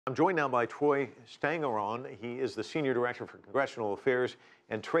I'm joined now by Troy Stangarone. He is the Senior Director for Congressional Affairs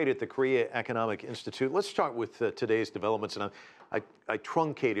and Trade at the Korea Economic Institute. Let's start with today's developments. And I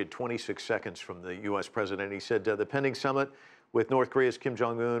truncated 26 seconds from the U.S. president. He said the pending summit with North Korea's Kim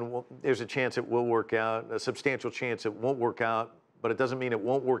Jong Un, well, there's a chance it will work out, a substantial chance it won't work out, but it doesn't mean it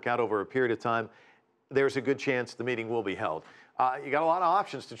won't work out over a period of time. There's a good chance the meeting will be held. You got a lot of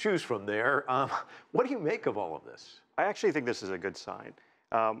options to choose from there. What do you make of all of this? I actually think this is a good sign.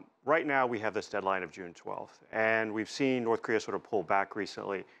 Right now, we have this deadline of June 12th, and we've seen North Korea sort of pull back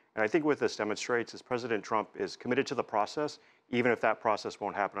recently. And I think what this demonstrates is President Trump is committed to the process, even if that process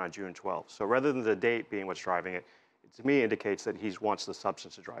won't happen on June 12th. So rather than the date being what's driving it, to me indicates that he wants the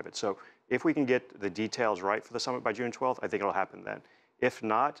substance to drive it. So if we can get the details right for the summit by June 12th, I think it'll happen then. If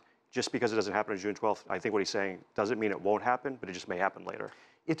not, just because it doesn't happen on June 12th, I think what he's saying doesn't mean it won't happen, but it just may happen later.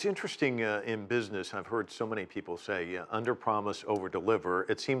 It's interesting in business. I've heard so many people say under promise, over deliver.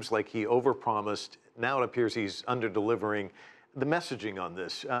 It seems like he over promised. Now it appears he's under delivering. The messaging on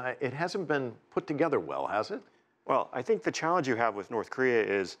this, it hasn't been put together well, has it? Well, I think the challenge you have with North Korea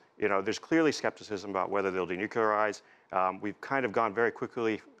is, there's clearly skepticism about whether they'll denuclearize. We've kind of gone very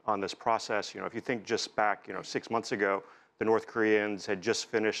quickly on this process. If you think just back, 6 months ago, the North Koreans had just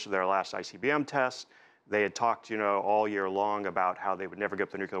finished their last ICBM test. They had talked, all year long about how they would never give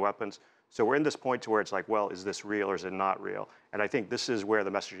up their nuclear weapons. So we're in this point to where it's like, well, is this real or is it not real? And I think this is where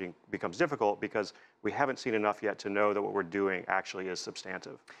the messaging becomes difficult because we haven't seen enough yet to know that what we're doing actually is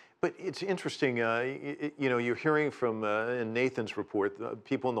substantive. But it's interesting, you're hearing from in Nathan's report,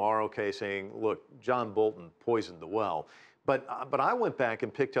 people in the ROK saying, look, John Bolton poisoned the well. But I went back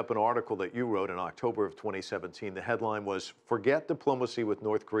and picked up an article that you wrote in October of 2017. The headline was, "Forget diplomacy with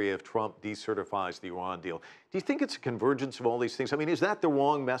North Korea if Trump decertifies the Iran deal." Do you think it's a convergence of all these things? I mean, is that the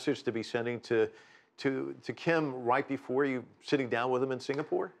wrong message to be sending to Kim right before you sitting down with him in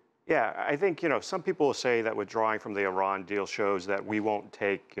Singapore? Yeah, I think, some people say that withdrawing from the Iran deal shows that we won't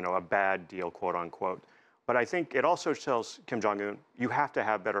take, a bad deal, quote unquote. But I think it also tells Kim Jong Un, you have to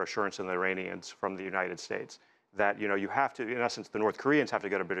have better assurance than the Iranians from the United States. That, you have to, in essence, the North Koreans have to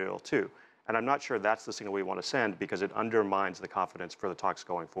get a better deal too. And I'm not sure that's the signal we want to send because it undermines the confidence for the talks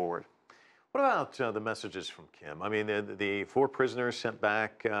going forward. What about the messages from Kim? I mean, the 4 prisoners sent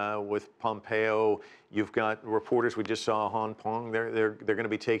back with Pompeo. You've got reporters we just saw, Hong Kong. They're going to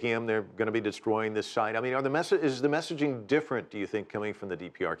be taking them. They're going to be destroying this site. I mean, is the messaging different, do you think, coming from the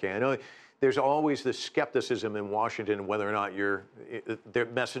DPRK? I know there's always this skepticism in Washington whether or not their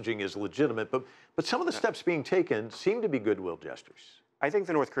messaging is legitimate. But some of the steps being taken seem to be goodwill gestures. I think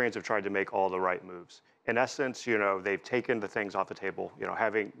the North Koreans have tried to make all the right moves. In essence, they've taken the things off the table,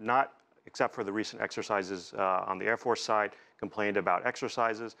 having not, except for the recent exercises on the Air Force side, complained about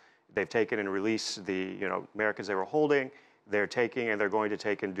exercises. They've taken and released the Americans they were holding. They're taking and they're going to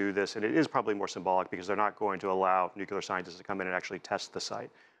take and do this. And it is probably more symbolic because they're not going to allow nuclear scientists to come in and actually test the site.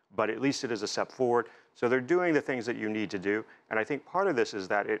 But at least it is a step forward. So they're doing the things that you need to do. And I think part of this is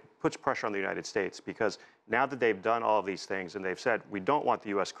that it puts pressure on the United States because now that they've done all of these things and they've said, we don't want the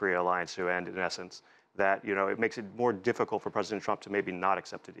U.S.-Korea alliance to end, in essence, that it makes it more difficult for President Trump to maybe not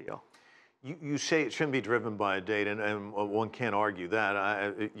accept a deal. You say it shouldn't be driven by a date, and one can't argue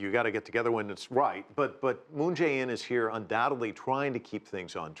that. You got to get together when it's right. But Moon Jae-in is here undoubtedly trying to keep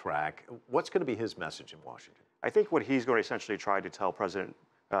things on track. What's going to be his message in Washington? I think what he's going to essentially try to tell President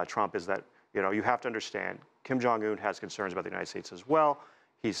Trump is that, you have to understand, Kim Jong Un has concerns about the United States as well.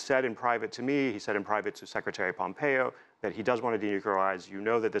 He's said in private to me, he said in private to Secretary Pompeo that he does want to denuclearize. You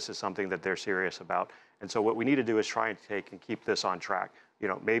know that this is something that they're serious about. And so what we need to do is try and take and keep this on track.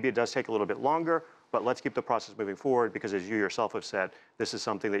 Maybe it does take a little bit longer, but let's keep the process moving forward because as you yourself have said, this is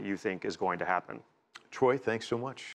something that you think is going to happen. Troy, thanks so much.